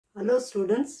Hello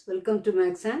students, welcome to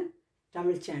Maths and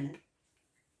Tamil channel.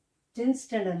 10th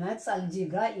standard Maths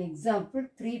Algebra example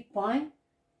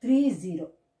 3.30.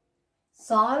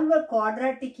 Solve a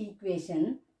quadratic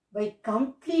equation by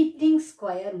completing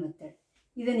square method.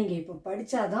 இதை நீங்க இப்போ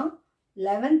படிச்சாதான்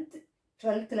 11th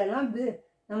 12thலாம்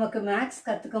நமக்கு maths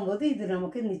கத்துக்கும் போது இது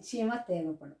நமக்கு நிச்சயமா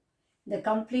தேவைப்படும். இந்த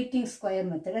completing square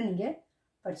method நீங்க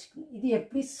படிச்சுக்கணும். இது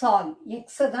எப்படி solve x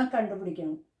தான்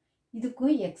கண்டுபிடிக்கணும்.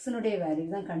 இதுக்கும் x னுடைய வேல்யூ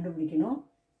தான் கண்டுபிடிக்கணும்.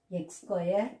 x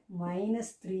square minus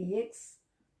 3x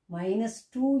minus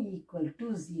 2 equal to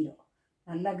 0.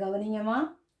 நல்லா கவனிங்கம்மா.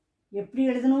 எப்படி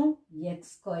எழுதணும்? x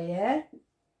square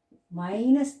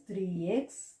minus 3x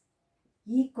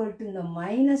equal to இந்த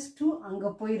minus 2 அங்க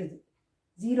போயிருது.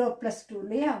 0 plus 2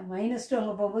 இல்லையா? minus 2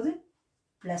 அங்க போகும்போது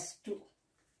plus 2.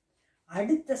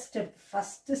 அடுத்த ஸ்டெப்,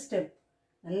 ஃபர்ஸ்ட் ஸ்டெப்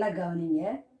நல்லா கவனிங்க.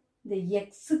 இந்த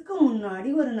xக்கு முன்னாடி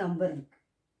ஒரு நம்பர் இருக்கு.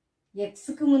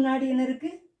 எக்ஸுக்கு முன்னாடி என்ன இருக்கு?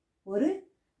 ஒரு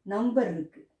நம்பர்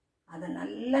இருக்கு. அதை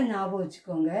நல்லா ஞாபகம்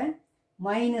வச்சுக்கோங்க.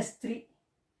 -3.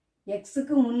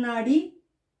 எக்ஸுக்கு முன்னாடி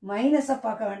மைனஸை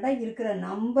பார்க்க வேண்டாம், இருக்கிற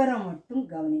நம்பரை மட்டும்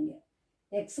கவனிங்க.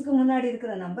 எக்ஸுக்கு முன்னாடி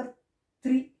இருக்கிற number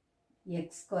 3.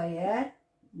 X square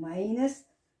minus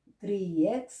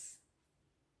 3x.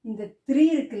 இந்த 3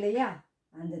 இருக்கு இல்லையா?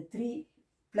 அந்த 3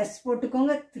 ப்ளஸ்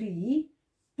போட்டுக்கோங்க. 3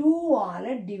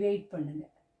 2ஆல் டிவைட் பண்ணுங்க.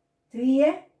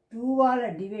 3ஐ 2ஆல்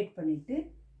டிவைட் பண்ணிட்டு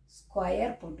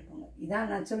ஸ்கொயர் போட்டுக்கோங்க. இதான்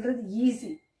நான் சொல்றது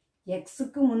ஈஸி.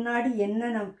 எக்ஸுக்கு முன்னாடி என்ன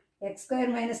எக்ஸ்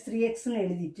ஸ்கொயர் மைனஸ் 3xன்னு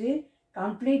எழுதிட்டு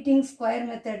கம்ப்ளீட்டிங் ஸ்கொயர்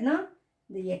மெத்தட்னா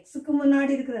இந்த எக்ஸுக்கு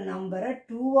முன்னாடி இருக்கிற நம்பரை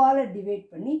 2ஆல் டிவைட்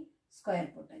பண்ணி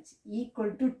ஸ்கொயர் போட்டாச்சு.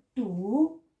 ஈக்குவல் டு 2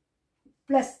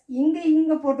 ப்ளஸ்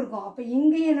இங்கே போட்டிருக்கோம். அப்போ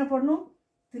இங்கே என்ன பண்ணணும்?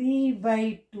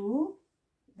 3/2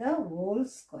 த ஹோல்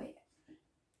ஸ்கொயர்.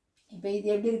 இப்போ இது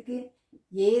எப்படி இருக்கு?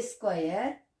 a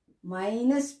square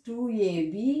minus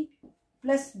 2ab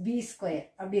plus b square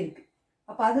அப்படி இருக்கு.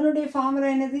 அப்போ அதனுடைய ஃபார்முலா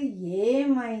என்னது? a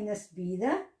minus b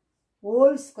the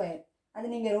whole square. அது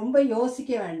நீங்கள் ரொம்ப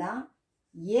யோசிக்க வேண்டாம்.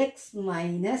 x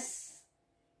minus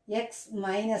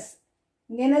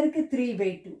இங்கே என்ன இருக்கு?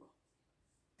 3/2.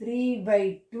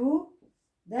 3/2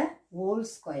 the whole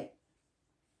square.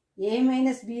 a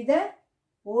minus b the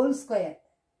whole square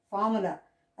formula.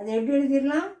 அது எப்படி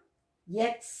எழுதிடலாம்?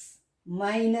 x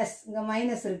மைனஸ் இங்கே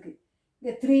மைனஸ் இருக்கு.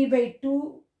 இங்கே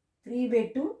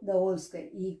 3/2 the whole square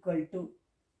equal to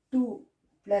 2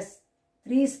 plus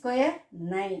 3 square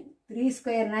 9. 3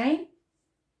 square 9,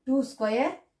 2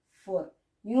 square 4.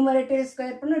 Numerator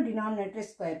square பண்ணும், டினாமினேட்டர்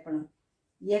ஸ்கொயர் பண்ணும்.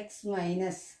 x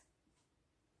minus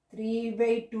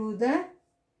 3/2 the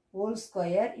whole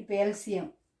square. இப்போ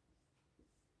LCM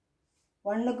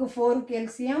 1க்கு 4க்கு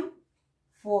எல்சிஎம்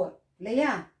 4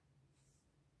 இல்லையா?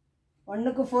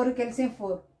 1க்கு 4க்கு LCM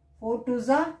 4. 4 2s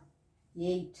are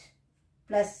 8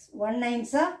 plus 1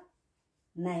 9s are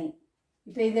 9.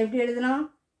 இப்போ இது எப்படி எழுதலாம்?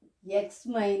 x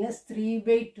minus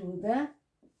 3/2 the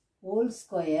whole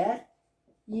square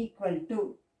equal to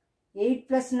 8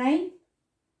 plus 9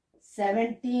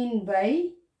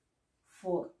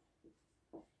 17/4.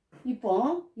 இப்போ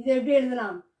இது எப்படி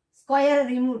எழுதலாம்? Square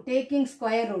remove, taking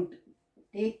square root.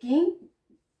 Taking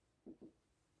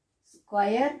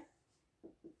square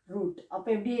root. அப்போ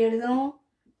எப்படி எழுதணும்?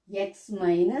 x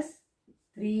minus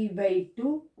 3/2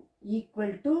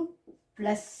 equal to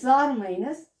plus or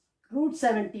minus root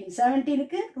 17.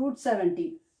 17க்கு root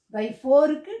 17 by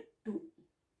 4க்கு 2.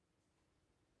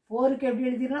 4க்கு எப்படி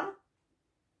எழுதிடலாம்?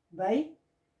 by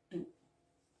 2.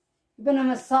 இப்போ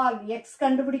நம்ம சால்வ் x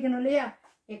கண்டுபிடிக்கணும் இல்லையா?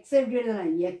 x எப்படி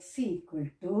எழுதலாம்? x equal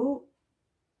to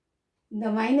இந்த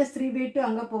minus 3/2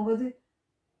 அங்கே போகும்போது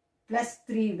plus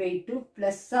 3/2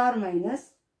 plus or minus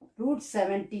root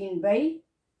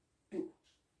 17/2.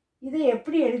 இதை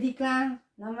எப்படி எழுதிக்கலாம்?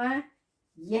 நம்ம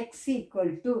x equal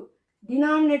to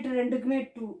டினாமினேட்டர் ரெண்டுக்குமே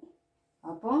 2.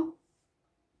 அப்போ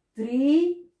 3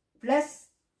 plus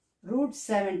root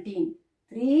 17.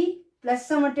 3 plus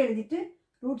மட்டும் எழுதிட்டு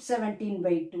root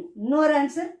 17/2. இன்னொரு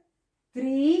ஆன்சர்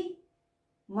 3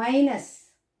 minus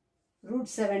root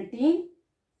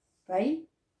 17/2.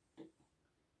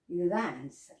 இதுதான்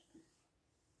ஆன்சர்.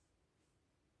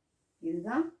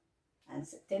 இதுதான்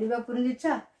ஆன்சர். தெளிவாக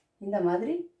புரிஞ்சிச்சா? இந்த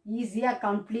மாதிரி ஈஸியாக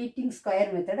கம்ப்ளீட்டிங்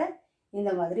ஸ்கொயர் மெத்தடை இந்த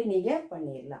மாதிரி நீங்கள்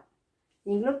பண்ணிடலாம்.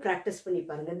 நீங்களும் ப்ராக்டிஸ் பண்ணி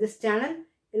பாருங்கள். This channel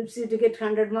helps you to get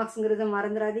 100 மார்க்ஸுங்கிறத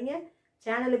மறந்துடாதீங்க.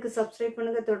 சேனலுக்கு சப்ஸ்கிரைப்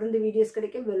பண்ணுங்கள். தொடர்ந்து வீடியோஸ்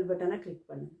கிடைக்க பெல் பட்டனை கிளிக்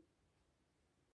பண்ணுங்கள்.